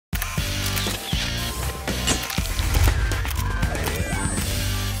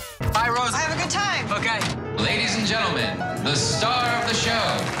Bye, Rose. I have a good time. Okay. Ladies and gentlemen, the star of the show,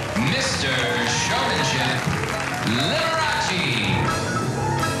 Mr. Showmanship, Liberace.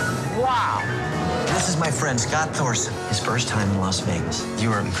 Wow. This is my friend Scott Thorson. His first time in Las Vegas.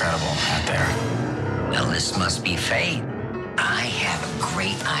 You were incredible out there. Well, this must be fate. I have a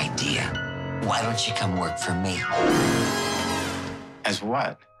great idea. Why don't you come work for me? As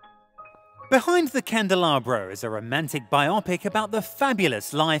what? Behind the Candelabra is a romantic biopic about the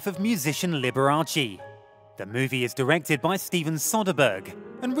fabulous life of musician Liberace. The movie is directed by Steven Soderbergh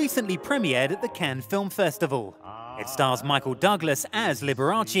and recently premiered at the Cannes Film Festival. It stars Michael Douglas as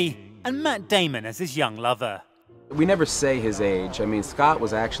Liberace and Matt Damon as his young lover. We never say his age. I mean, Scott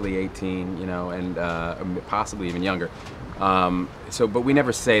was actually 18, you know, and possibly even younger. But we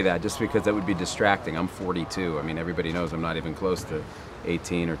never say that just because that would be distracting. I'm 42. I mean, everybody knows I'm not even close to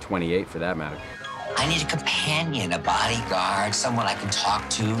 18 or 28 for that matter. I need a companion, a bodyguard, someone I can talk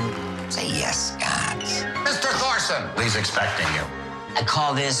to. Say yes, Scott. Mr. Thorson, please expecting you. I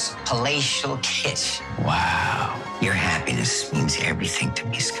call this palatial kitsch. Wow. Your happiness means everything to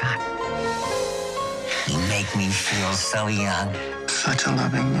me, Scott. You make me feel so young. Such a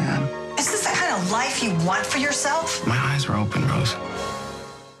loving man. Is this the kind of life you want for yourself? My eyes were open, Rose.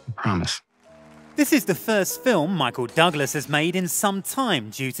 I promise. This is the first film Michael Douglas has made in some time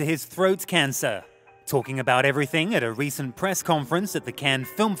due to his throat cancer. Talking about everything at a recent press conference at the Cannes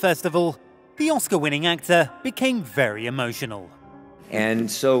Film Festival, the Oscar-winning actor became very emotional. And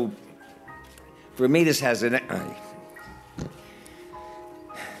so, for me, this has an...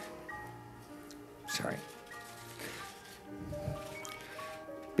 sorry.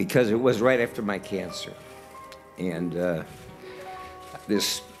 Because it was right after my cancer. And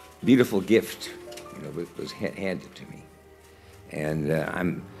this beautiful gift, you know, was handed to me. And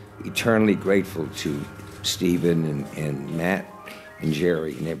I'm eternally grateful to Steven and Matt and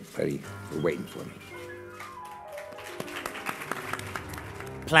Jerry and everybody for waiting for me.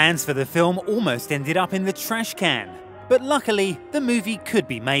 Plans for the film almost ended up in the trash can, but luckily the movie could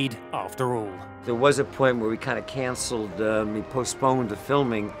be made after all. There was a point where we kind of canceled, we postponed the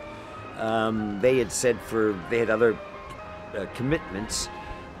filming. They had said they had other commitments,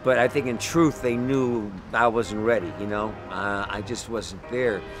 but I think in truth they knew I wasn't ready, you know? I just wasn't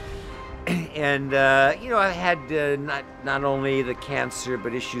there. And, you know, I had not only the cancer,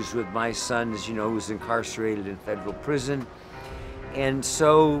 but issues with my son, as you know, who's incarcerated in federal prison. And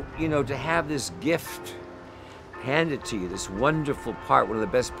so, you know, to have this gift handed to you, this wonderful part, one of the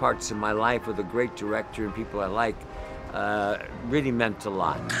best parts of my life with a great director and people I like, really meant a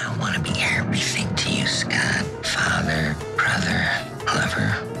lot. I want to be everything to you, Scott. Father, brother,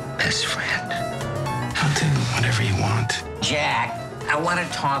 lover, best friend. I'll do whatever you want. Jack, I want to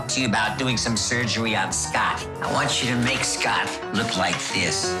talk to you about doing some surgery on Scott. I want you to make Scott look like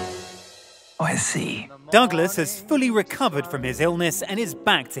this. Oh, I see. Douglas has fully recovered from his illness and is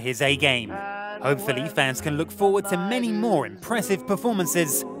back to his A-game. Hopefully, fans can look forward to many more impressive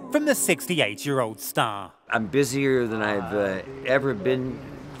performances from the 68-year-old star. I'm busier than I've ever been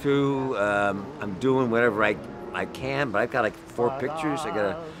through. I'm doing whatever I can, but I've got like 4 pictures. I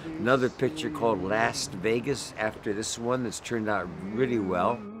got another picture called Last Vegas after this one that's turned out really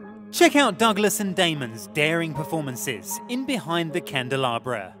well. Check out Douglas and Damon's daring performances in Behind the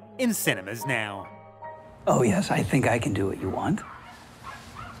Candelabra, in cinemas now. Oh, yes, I think I can do what you want.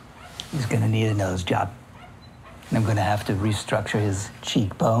 He's gonna need a nose job. And I'm gonna have to restructure his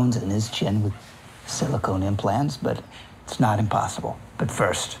cheekbones and his chin with silicone implants, but it's not impossible. But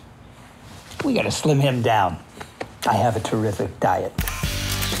first, we gotta slim him down. I have a terrific diet.